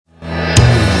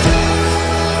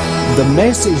the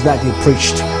message that he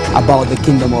preached about the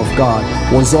kingdom of God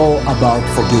was all about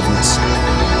forgiveness.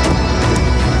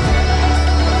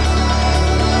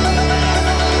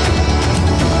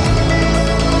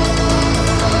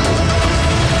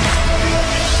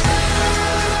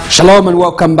 Shalom and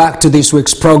welcome back to this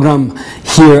week's program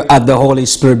here at the Holy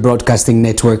Spirit Broadcasting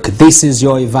Network. This is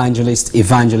your evangelist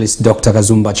Dr.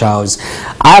 Kazumba Charles.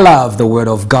 I love the Word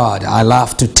of God. I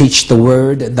love to teach the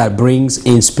Word that brings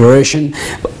inspiration.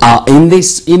 In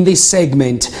this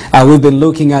segment, we've been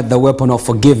looking at the weapon of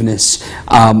forgiveness.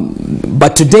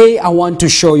 But today I want to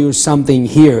show you something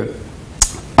here.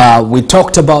 We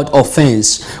talked about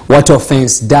offense, what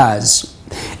offense does,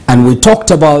 and we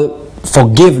talked about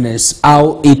forgiveness,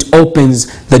 how it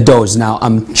opens the doors. Now,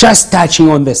 I'm just touching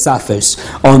on the surface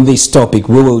on this topic.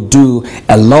 We will do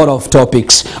a lot of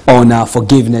topics on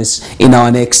forgiveness in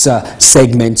our next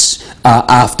segments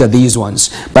after these ones.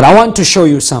 But I want to show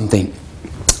you something.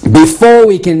 Before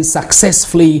we can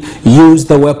successfully use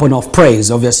the weapon of praise,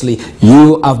 obviously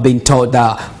you have been taught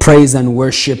that praise and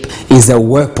worship is a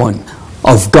weapon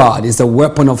of God, is a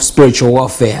weapon of spiritual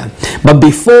warfare. But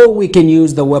before we can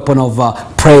use the weapon of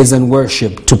praise and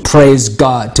worship to praise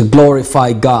God, to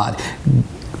glorify God,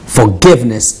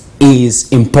 forgiveness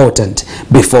is important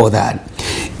before that.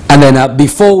 And then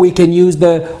before we can use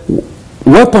the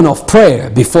weapon of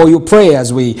prayer, before you pray,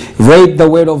 as we read the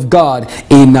word of God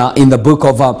in the book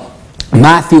of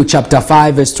Matthew chapter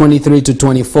 5 verse 23 to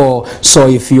 24. So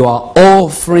if you are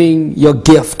offering your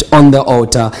gift on the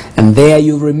altar and there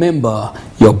you remember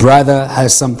your brother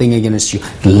has something against you,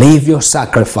 leave your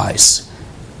sacrifice,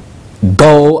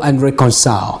 go and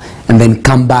reconcile, and then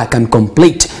come back and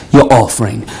complete your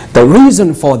offering. The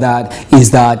reason for that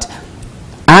is that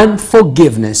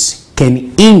unforgiveness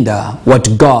can hinder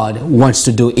what God wants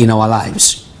to do in our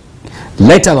lives.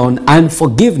 Let alone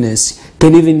unforgiveness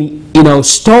can even,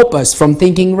 stop us from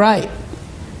thinking right.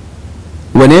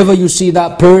 Whenever you see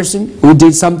that person who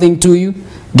did something to you,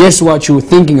 guess what you're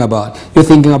thinking about? You're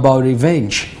thinking about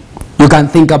revenge. You can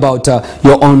think about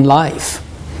your own life.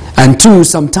 And two,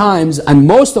 sometimes, and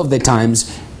most of the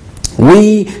times,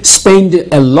 we spend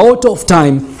a lot of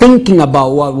time thinking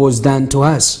about what was done to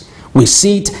us. We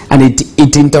sit and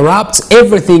it interrupts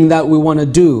everything that we want to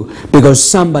do because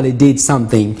somebody did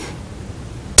something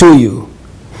to you.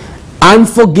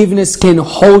 Unforgiveness can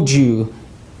hold you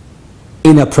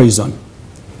in a prison.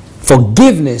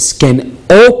 Forgiveness can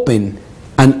open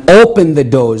the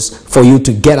doors for you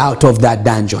to get out of that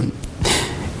dungeon.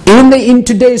 In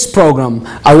today's program,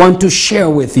 I want to share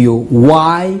with you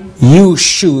why you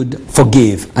should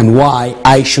forgive and why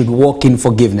I should walk in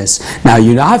forgiveness. Now,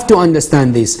 you have to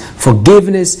understand this.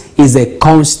 Forgiveness is a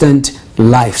constant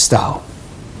lifestyle.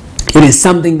 It is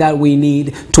something that we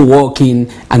need to walk in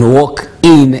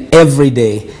every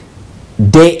day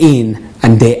in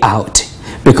and day out.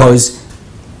 Because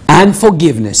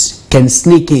unforgiveness can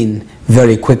sneak in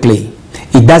very quickly.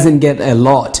 It doesn't get a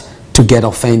lot to get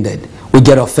offended. We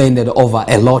get offended over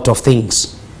a lot of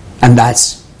things. And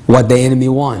that's what the enemy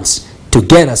wants, to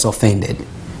get us offended.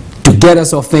 To get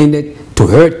us offended, to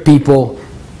hurt people,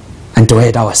 and to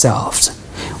hurt ourselves.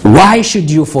 Why should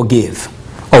you forgive?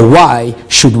 Or why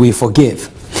should we forgive?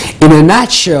 In a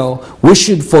nutshell, we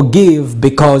should forgive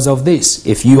because of this.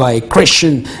 If you are a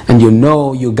Christian and you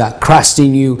know you got Christ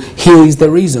in you, here is the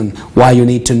reason why you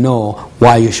need to know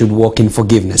why you should walk in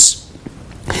forgiveness.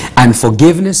 And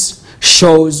forgiveness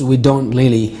shows we don't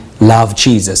really love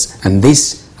Jesus. And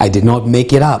this, I did not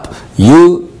make it up.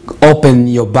 You open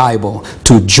your Bible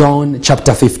to John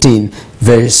chapter 15,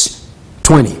 verse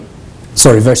 12.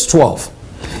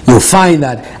 You'll find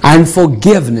that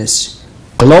unforgiveness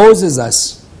closes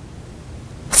us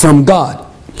from God.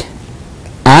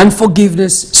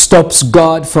 Unforgiveness stops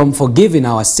God from forgiving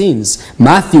our sins.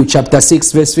 Matthew chapter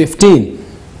 6 verse 15.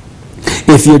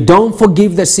 If you don't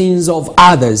forgive the sins of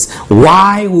others,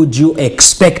 why would you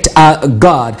expect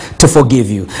God to forgive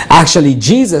you? Actually,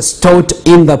 Jesus taught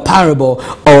in the parable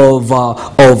of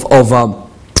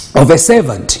a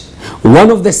servant. One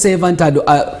of the servants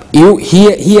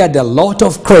he had a lot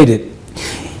of credit.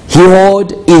 He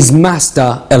owed his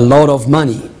master a lot of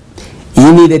money.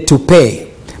 He needed to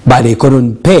pay, but he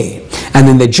couldn't pay. And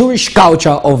in the Jewish culture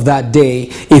of that day,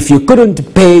 if you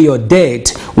couldn't pay your debt,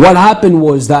 what happened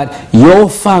was that your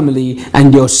family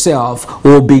and yourself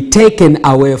will be taken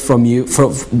away from you,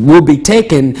 will be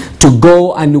taken to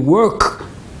go and work,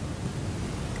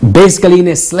 basically in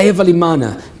a slavery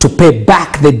manner, to pay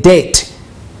back the debt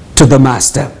to the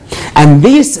master. And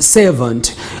this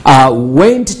servant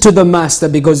went to the master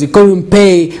because he couldn't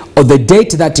pay the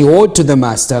debt that he owed to the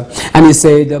master, and he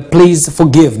said, "Please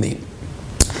forgive me."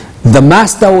 the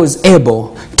master was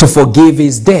able to forgive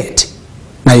his debt.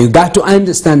 Now you got to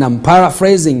understand, I'm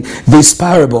paraphrasing this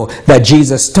parable that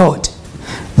Jesus taught.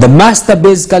 The master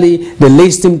basically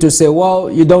released him to say, well,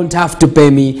 you don't have to pay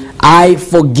me. I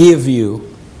forgive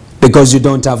you, because you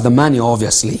don't have the money,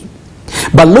 obviously.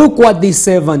 But look what this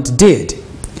servant did.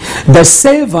 The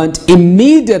servant,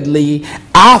 immediately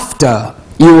after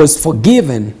he was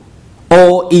forgiven,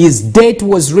 or his debt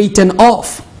was written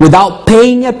off without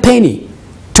paying a penny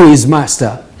to his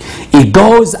master, he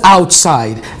goes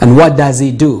outside, and what does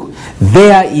he do?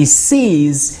 There he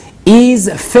sees his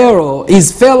fellow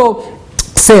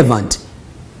servant.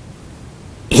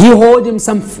 He owed him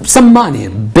some money.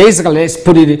 Basically, let's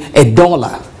put it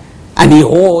 $1. And he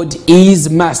owed his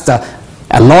master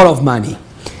a lot of money.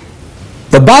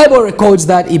 The Bible records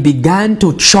that he began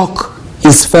to choke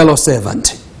his fellow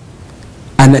servant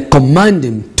and command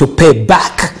him to pay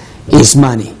back his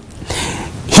money.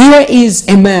 Here is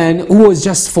a man who was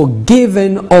just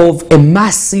forgiven of a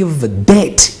massive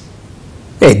debt.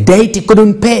 A debt he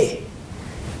couldn't pay.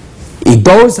 He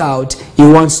goes out, he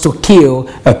wants to kill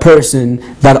a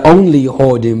person that only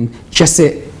owed him just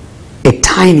a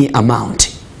tiny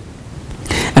amount.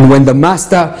 And when the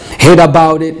master heard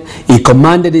about it, he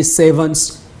commanded his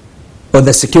servants or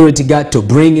the security guard to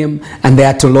bring him, and they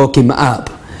had to lock him up.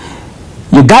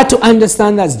 You got to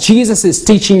understand that Jesus is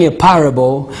teaching a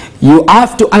parable. You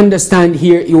have to understand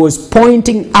here he was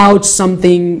pointing out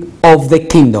something of the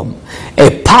kingdom.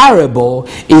 A parable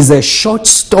is a short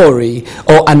story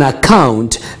or an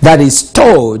account that is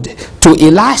told to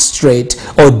illustrate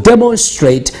or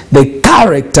demonstrate the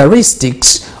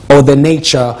characteristics or the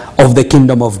nature of the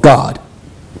kingdom of God.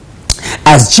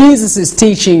 As Jesus is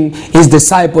teaching his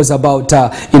disciples about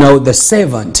the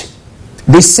servant,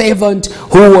 this servant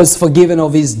who was forgiven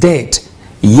of his debt,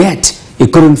 yet he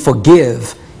couldn't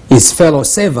forgive his fellow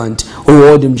servant who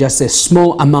owed him just a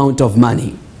small amount of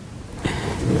money.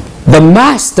 The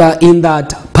master in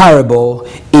that parable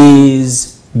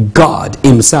is God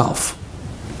himself.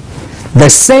 The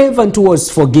servant who was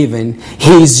forgiven,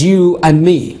 he is you and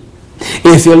me.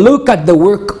 If you look at the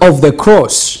work of the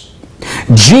cross,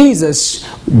 Jesus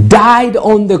died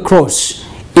on the cross.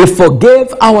 He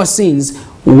forgave our sins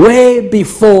way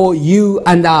before you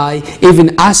and I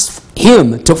even asked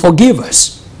him to forgive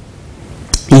us.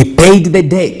 He paid the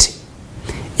debt.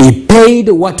 He paid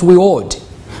what we owed.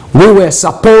 We were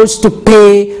supposed to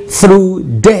pay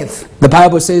through death. The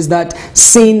Bible says that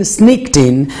sin sneaked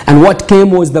in, and what came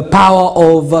was the power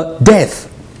of death.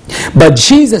 But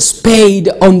Jesus paid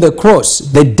on the cross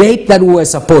the debt that we were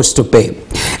supposed to pay.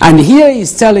 And here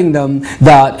he's telling them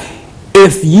that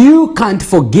if you can't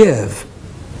forgive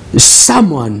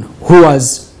someone who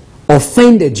has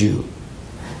offended you,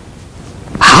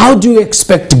 how do you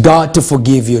expect God to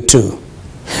forgive you too?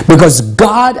 Because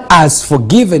God has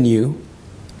forgiven you,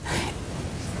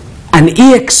 and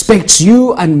he expects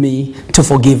you and me to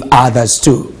forgive others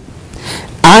too.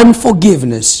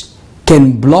 Unforgiveness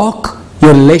can block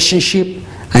your relationship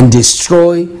and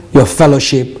destroy your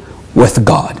fellowship with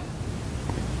God.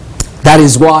 That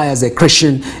is why, as a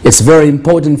Christian, it's very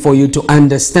important for you to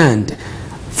understand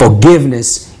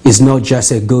forgiveness is not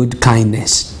just a good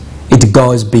kindness. It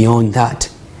goes beyond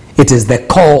that. It is the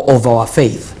core of our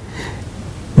faith.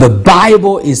 The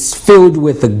Bible is filled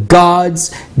with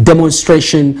God's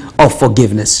demonstration of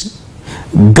forgiveness.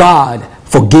 God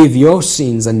forgave your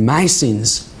sins and my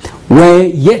sins.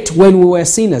 Yet when we were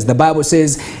sinners, the Bible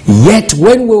says, yet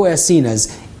when we were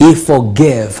sinners, he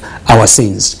forgave our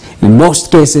sins. In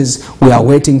most cases, we are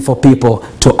waiting for people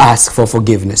to ask for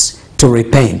forgiveness, to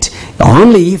repent.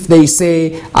 Only if they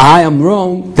say, I am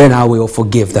wrong, then I will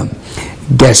forgive them.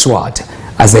 Guess what?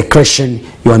 As a Christian,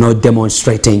 you are not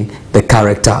demonstrating the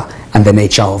character and the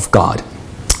nature of God.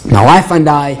 My wife and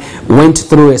I went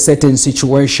through a certain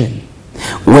situation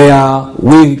where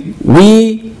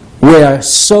we were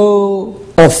so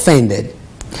offended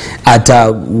at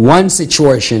one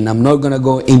situation. I'm not going to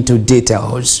go into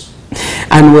details.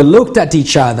 And we looked at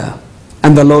each other,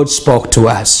 and the Lord spoke to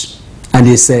us, and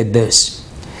he said this: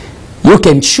 you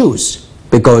can choose,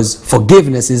 because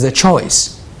forgiveness is a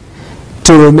choice,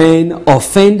 to remain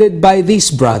offended by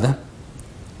this brother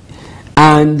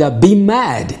and be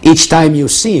mad each time you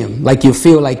see him, like you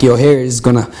feel like your hair is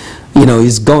gonna,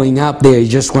 is going up there, you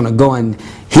just want to go and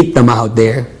hit them out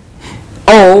there.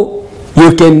 Or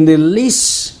you can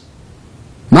release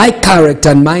my character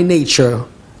and my nature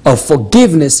of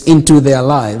forgiveness into their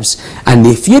lives, and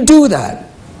if you do that,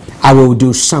 I will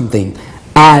do something.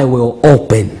 I will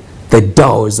open the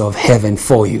doors of heaven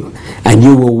for you, and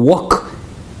you will walk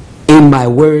in my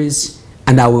words,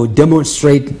 and I will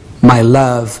demonstrate my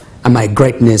love and my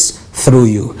greatness through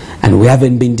you, and we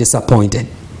haven't been disappointed.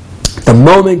 The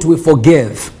moment we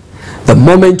forgive, the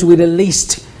moment we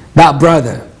released that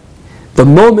brother, the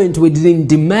moment we didn't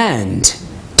demand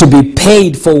to be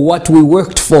paid for what we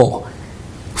worked for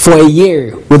a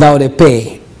year without a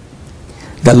pay,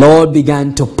 the Lord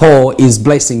began to pour His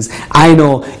blessings. I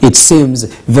know it seems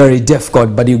very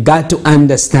difficult, but you got to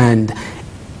understand,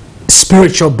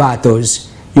 spiritual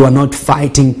battles, you are not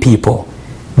fighting people.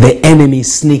 The enemy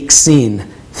sneaks in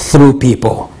through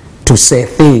people to say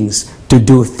things, to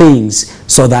do things,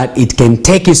 so that it can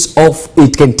take us off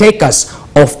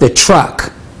the track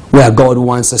where God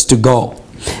wants us to go.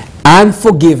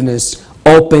 Unforgiveness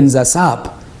opens us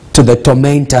up to the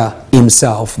tormentor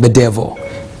himself, the devil.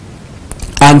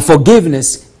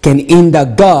 Unforgiveness can hinder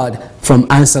God from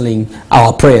answering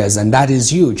our prayers, and that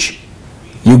is huge.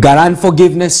 You got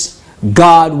unforgiveness,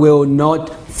 God will not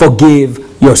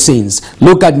forgive your sins.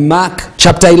 Look at Mark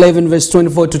chapter 11 verse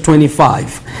 24 to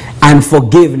 25.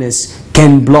 Unforgiveness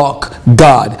can block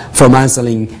God from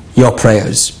answering your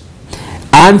prayers.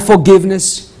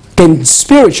 Unforgiveness can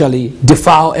spiritually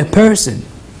defile a person.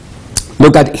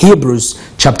 Look at Hebrews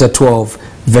chapter 12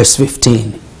 verse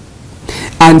 15.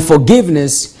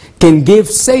 Unforgiveness can give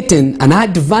Satan an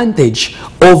advantage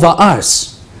over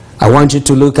us. I want you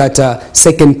to look at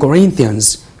 2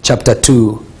 Corinthians chapter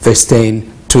 2 verse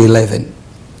 10 to 11.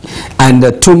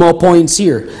 And two more points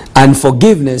here.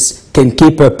 Unforgiveness can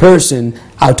keep a person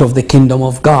out of the kingdom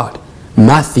of God.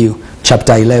 Matthew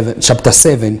chapter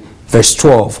 7 verse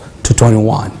 12 to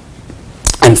 21.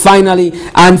 And finally,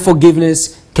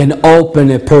 unforgiveness can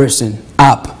open a person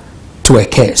up to a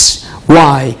curse.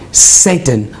 Why?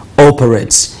 Satan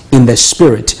operates in the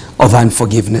spirit of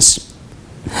unforgiveness.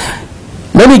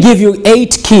 Let me give you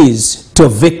 8 keys to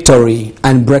victory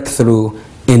and breakthrough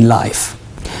in life.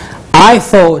 I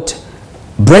thought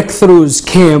breakthroughs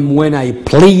came when I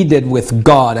pleaded with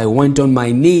God. I went on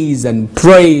my knees and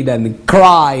prayed and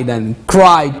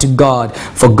cried to God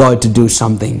for God to do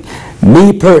something.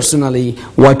 Me personally,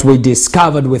 what we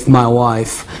discovered with my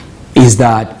wife is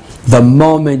that the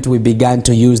moment we began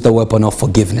to use the weapon of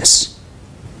forgiveness.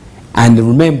 And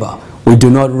remember, we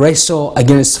do not wrestle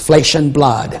against flesh and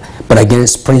blood, but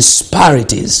against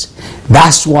principalities.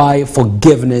 That's why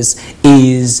forgiveness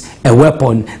is a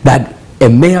weapon that a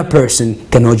mere person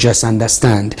cannot just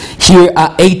understand. Here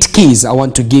are 8 keys I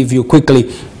want to give you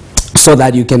quickly so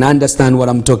that you can understand what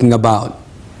I'm talking about.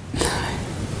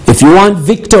 If you want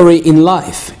victory in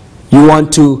life, you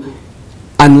want to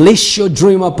unleash your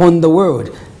dream upon the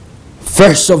world,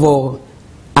 first of all,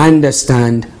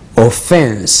 understand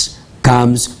offense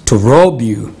comes to rob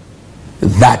you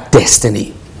that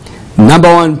destiny.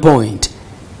 Number 1 point,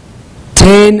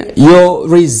 turn your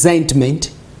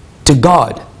resentment to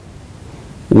God.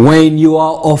 When you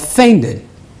are offended,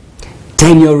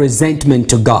 turn your resentment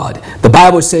to God. The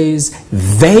Bible says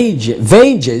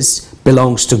vengeance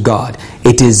belongs to God.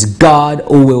 It is God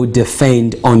who will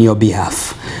defend on your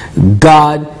behalf.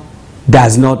 God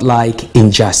does not like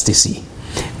injustice.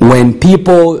 When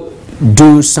people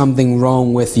do something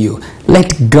wrong with you,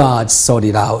 let God sort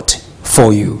it out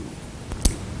for you.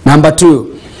 Number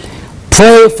 2,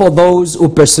 pray for those who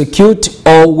persecute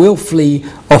or willfully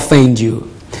offend you.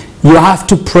 You have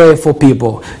to pray for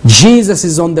people. Jesus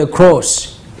is on the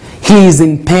cross. He is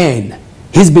in pain.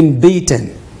 He's been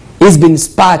beaten. He's been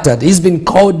spattered. He's been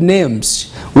called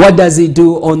names. What does he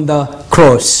do on the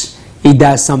cross? He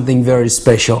does something very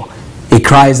special. He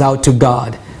cries out to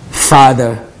God,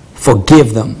 Father,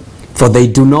 forgive them, for they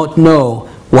do not know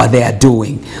what they are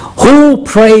doing. Who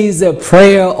prays a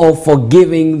prayer of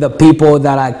forgiving the people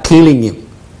that are killing him?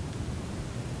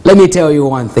 Let me tell you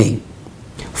one thing.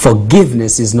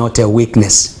 Forgiveness is not a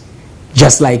weakness.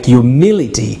 Just like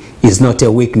humility is not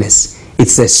a weakness.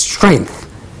 It's a strength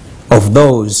of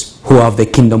those who have the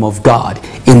kingdom of God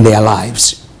in their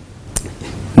lives.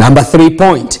 Number 3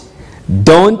 point.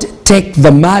 Don't take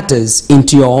the matters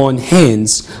into your own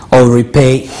hands or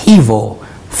repay evil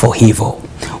for evil.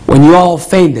 When you are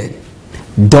offended,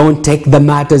 don't take the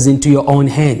matters into your own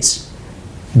hands.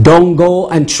 Don't go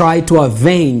and try to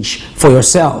avenge for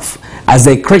yourself. As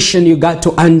a Christian, you got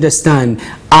to understand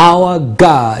our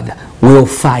God will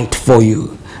fight for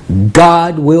you.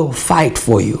 God will fight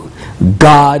for you.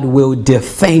 God will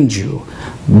defend you.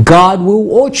 God will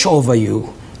watch over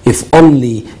you if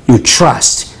only you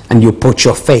trust and you put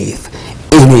your faith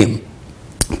in Him.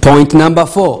 Point number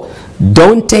 4.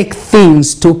 Don't take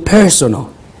things too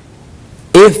personal.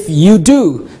 If you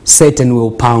do, Satan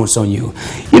will pounce on you.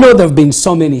 You know, there have been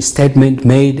so many statements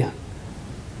made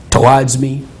towards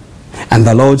me, and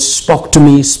the Lord spoke to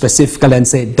me specifically and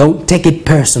said, don't take it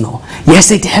personal.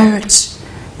 Yes, it hurts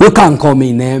You can't call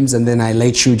me names and then I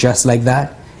let you just like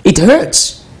that. It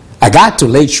hurts. I got to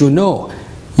let you know.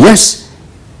 Yes,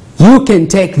 you can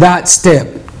take that step.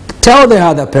 Tell the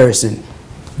other person,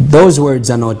 those words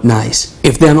are not nice.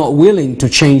 If they're not willing to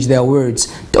change their words,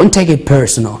 don't take it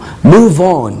personal. Move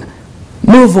on.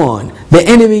 Move on. The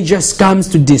enemy just comes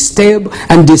to disturb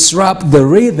and disrupt the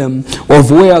rhythm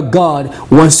of where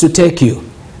God wants to take you.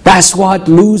 That's what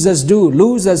losers do.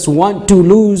 Losers want to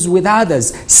lose with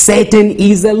others. Satan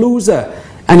is a loser.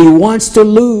 And he wants to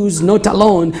lose not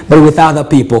alone, but with other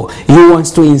people. He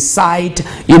wants to incite,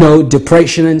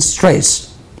 depression and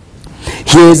stress.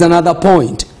 Here's another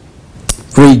point.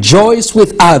 Rejoice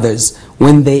with others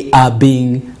when they are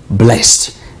being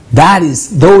blessed.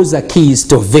 Those are keys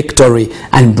to victory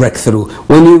and breakthrough.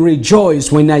 When you rejoice,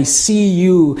 when I see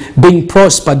you being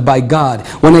prospered by God,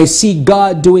 when I see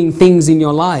God doing things in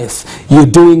your life, you're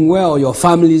doing well, your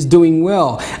family is doing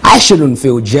well, I shouldn't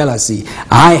feel jealousy.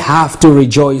 I have to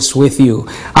rejoice with you.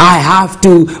 I have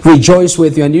to rejoice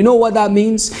with you. And you know what that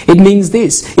means? It means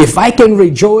this. If I can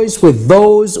rejoice with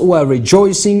those who are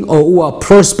rejoicing or who are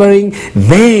prospering,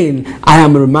 then I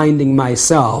am reminding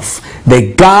myself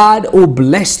that God who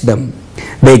blessed them,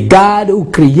 the God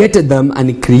who created them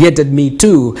and created me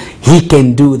too, He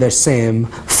can do the same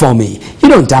for me. You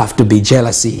don't have to be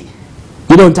jealousy.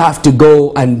 You don't have to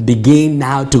go and begin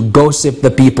now to gossip the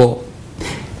people.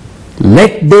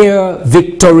 Let their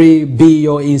victory be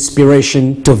your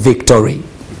inspiration to victory.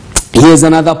 Here's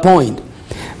another point.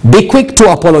 Be quick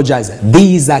to apologize.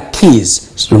 These are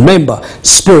keys. Remember,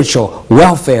 spiritual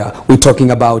welfare we're talking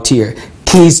about here.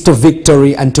 Keys to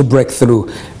victory and to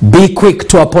breakthrough. Be quick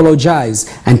to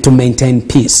apologize and to maintain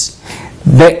peace.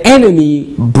 The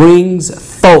enemy brings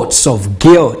thoughts of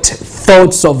guilt,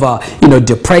 thoughts of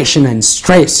depression and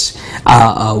stress,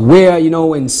 where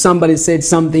when somebody said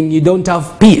something, you don't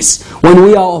have peace. When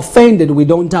we are offended, we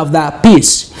don't have that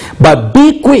peace. But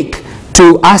be quick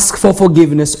to ask for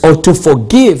forgiveness or to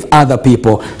forgive other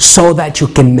people so that you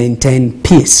can maintain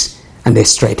peace and a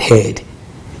straight head.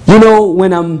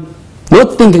 When I'm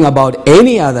not thinking about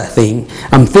any other thing,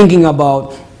 I'm thinking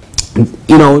about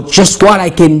just what I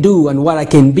can do and what I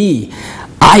can be.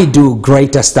 I do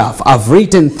greater stuff. I've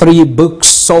written 3 books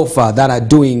so far that are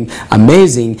doing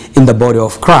amazing in the body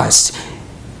of Christ.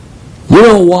 You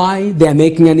know why they're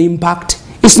making an impact?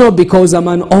 It's not because I'm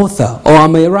an author or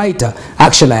I'm a writer.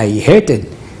 Actually, I hated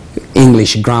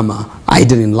English grammar. I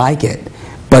didn't like it.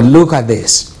 But look at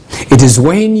this. It is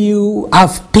when you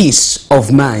have peace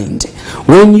of mind,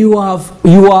 when you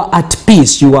are at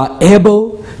peace, you are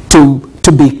able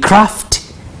to be crafty.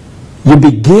 You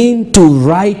begin to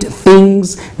write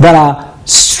things that are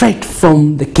straight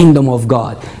from the kingdom of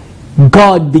God.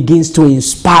 God begins to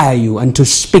inspire you and to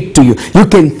speak to you. You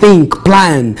can think,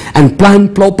 plan, and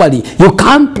plan properly. You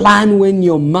can't plan when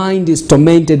your mind is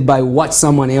tormented by what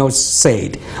someone else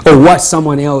said or what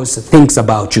someone else thinks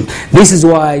about you. This is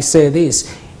why I say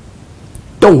this.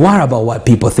 Don't worry about what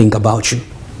people think about you.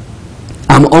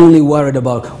 I'm only worried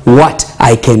about what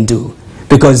I can do.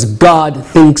 Because God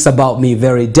thinks about me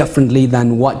very differently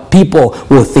than what people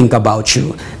will think about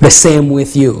you. The same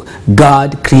with you.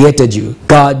 God created you.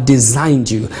 God designed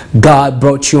you. God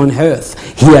brought you on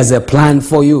earth. He has a plan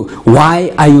for you.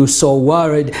 Why are you so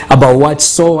worried about what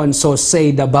so and so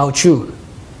said about you?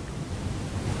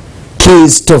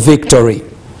 Keys to victory.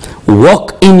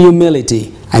 Walk in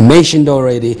humility. I mentioned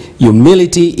already,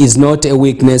 humility is not a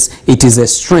weakness. It is a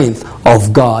strength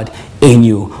of God in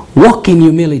you. Walk in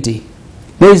humility.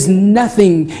 There is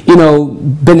nothing,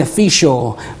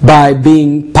 beneficial by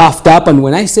being puffed up. And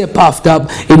when I say puffed up,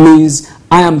 it means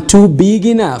I am too big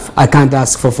enough. I can't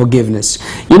ask for forgiveness.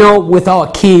 With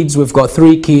our kids, we've got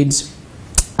 3 kids.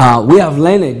 We have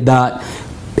learned that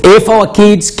if our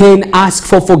kids can ask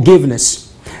for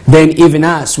forgiveness, then even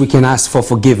us, we can ask for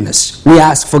forgiveness. We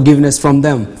ask forgiveness from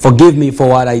them. Forgive me for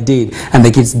what I did. And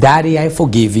the kids, Daddy, I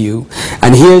forgive you.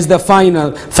 And here's the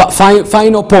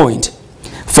final point.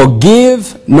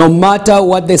 Forgive no matter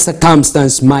what the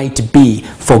circumstance might be.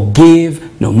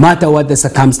 Forgive no matter what the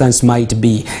circumstance might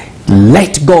be.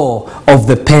 Let go of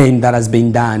the pain that has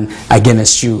been done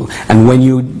against you. And when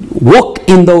you walk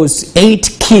in those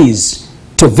 8 keys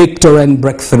to victory and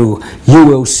breakthrough, you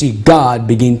will see God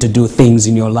begin to do things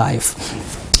in your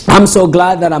life. I'm so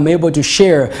glad that I'm able to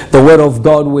share the Word of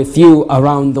God with you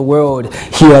around the world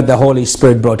here at the Holy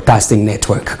Spirit Broadcasting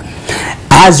Network.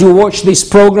 As you watch this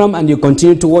program and you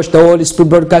continue to watch the Holy Spirit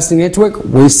Broadcasting Network,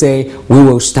 we say we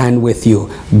will stand with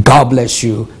you. God bless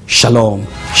you. Shalom.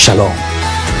 Shalom.